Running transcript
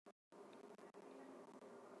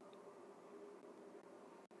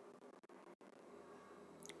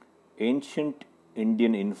Ancient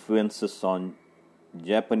Indian influences on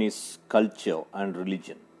Japanese culture and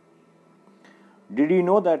religion. Did you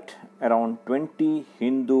know that around 20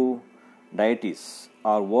 Hindu deities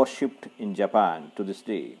are worshipped in Japan to this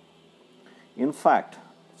day? In fact,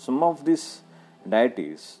 some of these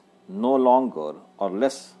deities no longer or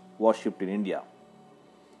less worshipped in India,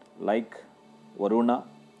 like Varuna,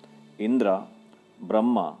 Indra,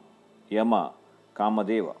 Brahma, Yama,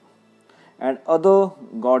 Kamadeva, and other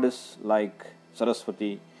goddesses like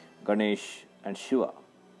Saraswati, Ganesh, and Shiva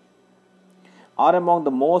are among the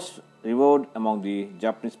most revered among the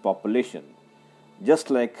Japanese population, just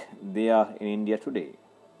like they are in India today.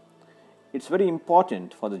 It's very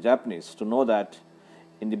important for the Japanese to know that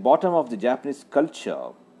in the bottom of the Japanese culture,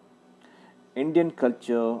 Indian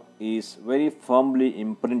culture is very firmly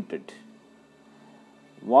imprinted.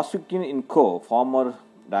 Wasukin Inko, former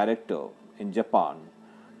director in Japan,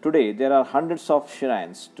 today there are hundreds of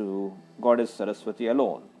shrines to goddess Saraswati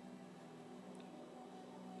alone.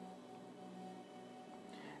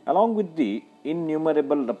 Along with the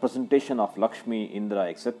innumerable representation of Lakshmi, Indra,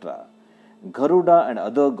 etc., Garuda and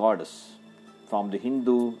other goddesses from the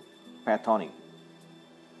Hindu pantheon.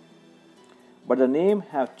 But the names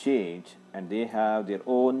have changed and they have their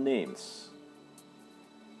own names.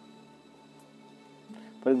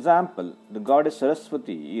 For example, the goddess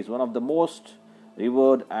Saraswati is one of the most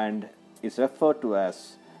revered and is referred to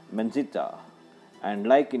as Manjita, and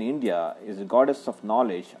like in India, is a goddess of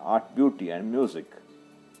knowledge, art, beauty, and music.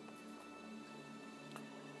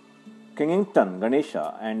 Kingington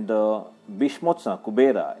Ganesha and the Bhishmotsa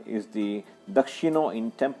Kubera is the Dakshino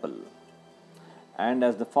in temple. And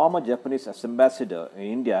as the former Japanese ambassador in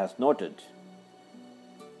India has noted,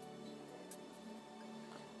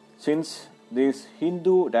 since these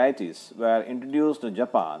Hindu deities were introduced to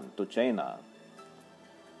Japan to China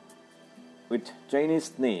with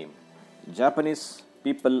Chinese name, Japanese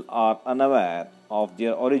people are unaware of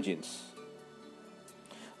their origins.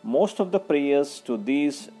 Most of the prayers to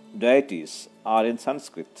these deities are in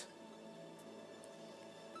Sanskrit,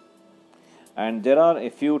 and there are a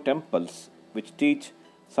few temples which teach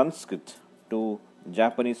Sanskrit to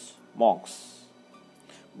Japanese monks.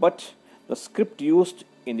 But the script used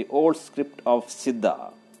in the old script of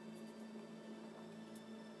Siddha,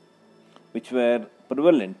 which were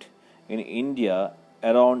prevalent in India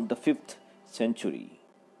around the 5th century.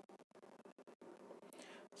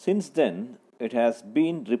 Since then, it has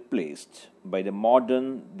been replaced by the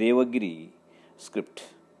modern Devagiri script,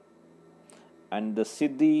 and the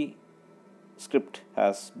Siddhi script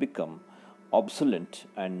has become obsolete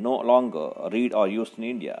and no longer read or used in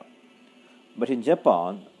India. But in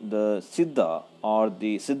Japan, the Siddha or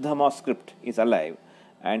the Siddhama script is alive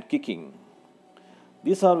and kicking.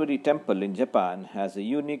 This Sarvati temple in Japan has a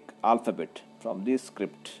unique alphabet from this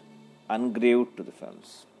script engraved to the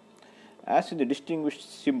fence. As in the distinguished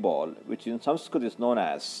symbol, which in Sanskrit is known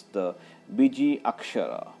as the Biji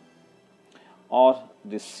Akshara or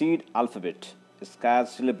the seed alphabet, is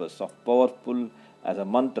scarce syllabus of powerful as a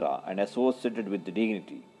mantra and associated with the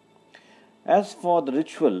dignity. As for the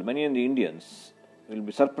ritual, many Indians will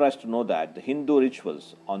be surprised to know that the Hindu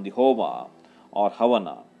rituals on the Homa or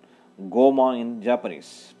Havana, Goma in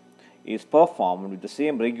Japanese, is performed with the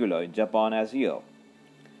same regular in Japan as here.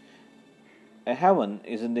 A Havan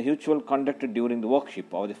is in the ritual conducted during the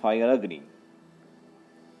worship of the fire Agni,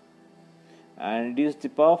 and it is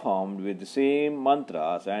performed with the same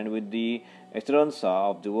mantras and with the utterance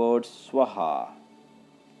of the word Swaha,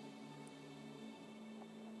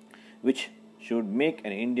 which should make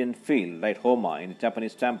an Indian feel like Homa in the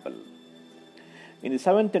Japanese temple. In the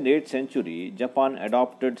 7th and 8th century, Japan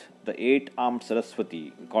adopted the 8-armed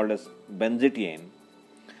Saraswati, called as Benzitian,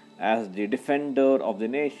 as the defender of the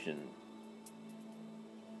nation.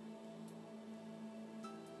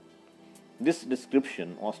 This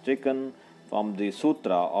description was taken from the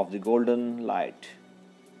Sutra of the Golden Light.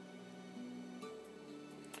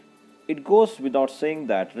 It goes without saying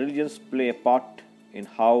that religions play a part in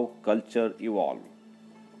how culture evolved,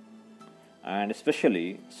 and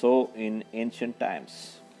especially so in ancient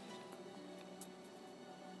times.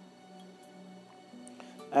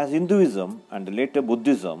 As Hinduism and later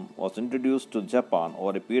Buddhism was introduced to Japan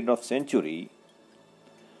over a period of century,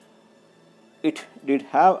 it did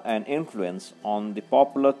have an influence on the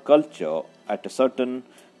popular culture at a certain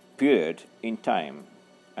period in time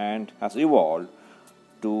and has evolved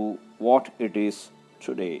to what it is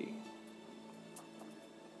today.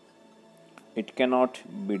 It cannot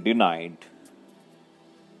be denied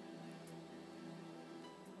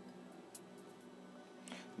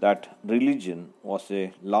that religion was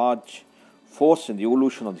a large force in the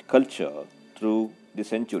evolution of the culture through the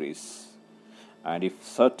centuries, and if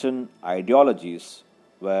certain ideologies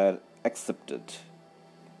were accepted,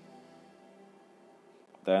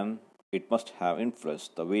 then it must have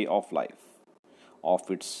influenced the way of life of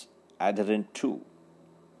its adherent too.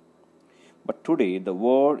 But today the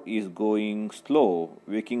world is going slow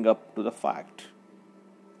waking up to the fact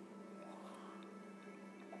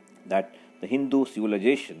that the Hindu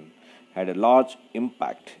civilization had a large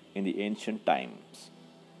impact in the ancient times,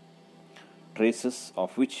 traces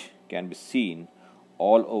of which can be seen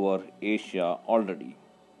all over Asia already,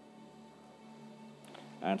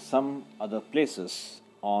 and some other places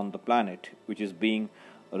on the planet which is being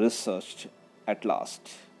researched at last.